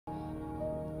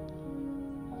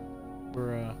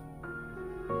Bruh.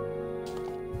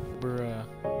 Bruh.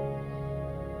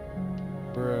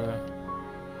 Bruh.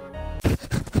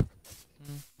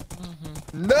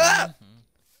 No!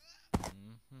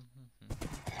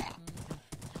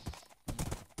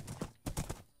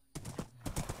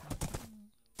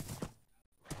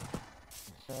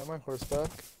 Am I horseback?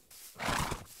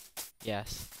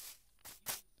 Yes.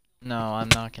 No, I'm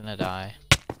not gonna die.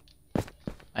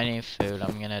 I need food,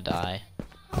 I'm gonna die.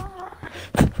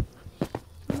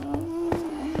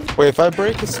 Wait, if I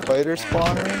break a spider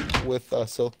spawner with a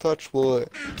silk touch, will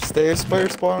it stay a spider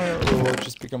spawner or will it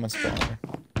just become a spawner?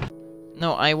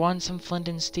 No, I want some flint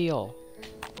and steel.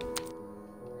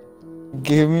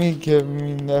 Give me,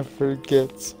 never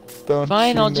gets. Don't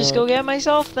Fine, you I'll know? just go get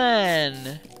myself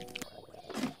then.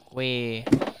 Wee.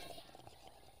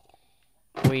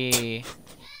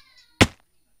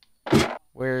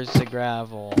 Where's the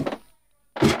gravel?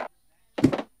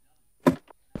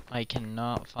 I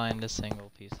cannot find a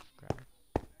single piece of gravel.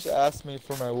 Just ask me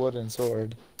for my wooden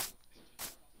sword.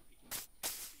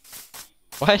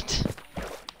 What?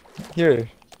 Here,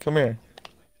 come here.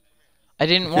 I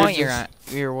didn't Here, want just-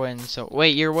 your wooden sword.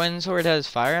 Wait, your wooden sword has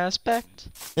fire aspect?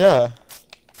 Yeah.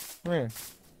 Come here.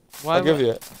 Why I'll give would-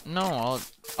 you it. No, I'll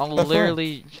That's fine.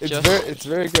 literally just. It's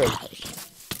very good.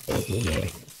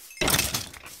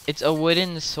 It's a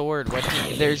wooden sword. What?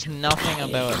 There's nothing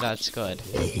about it that's good.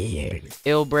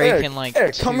 It'll break Eric, in like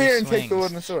Eric, 2 come here and swings. take the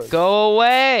wooden sword. Go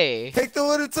away! Take the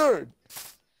wooden sword.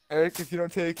 Eric, if you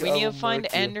don't take it, We I need to will find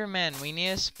murk you. Enderman. We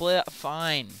need to split.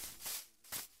 Fine.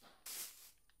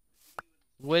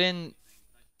 Wooden.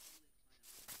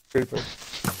 Creeper.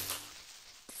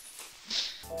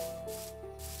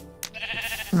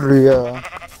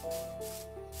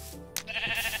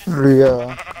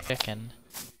 Ria. Chicken.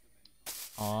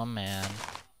 Aw, man.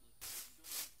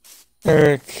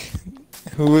 Eric,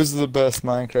 who is the best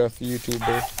Minecraft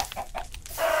YouTuber?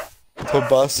 Your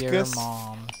Tobuscus?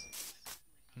 mom.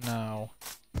 No.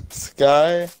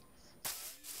 Sky?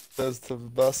 Does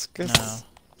Tobuscus? No.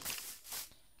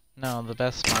 No, the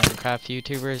best Minecraft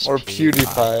YouTuber is Or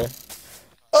PewDiePie?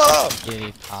 Oh!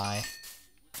 PewDiePie.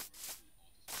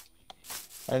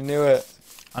 I knew it.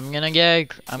 I'm gonna get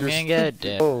a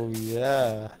dip. Oh,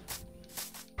 yeah.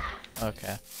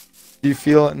 Okay. Do you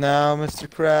feel it now, Mr.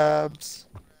 Krabs?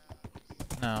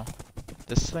 No.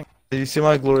 This thing. Do you see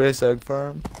my glorious egg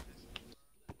farm?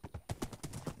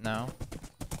 No.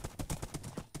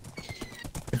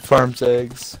 It farms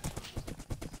eggs.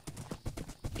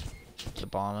 The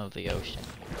bottom of the ocean.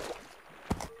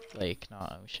 Lake,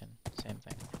 not ocean. Same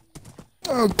thing.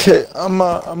 Okay, I'm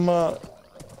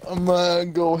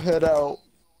go head out.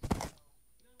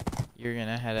 You're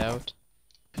gonna head out?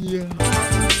 Yeah.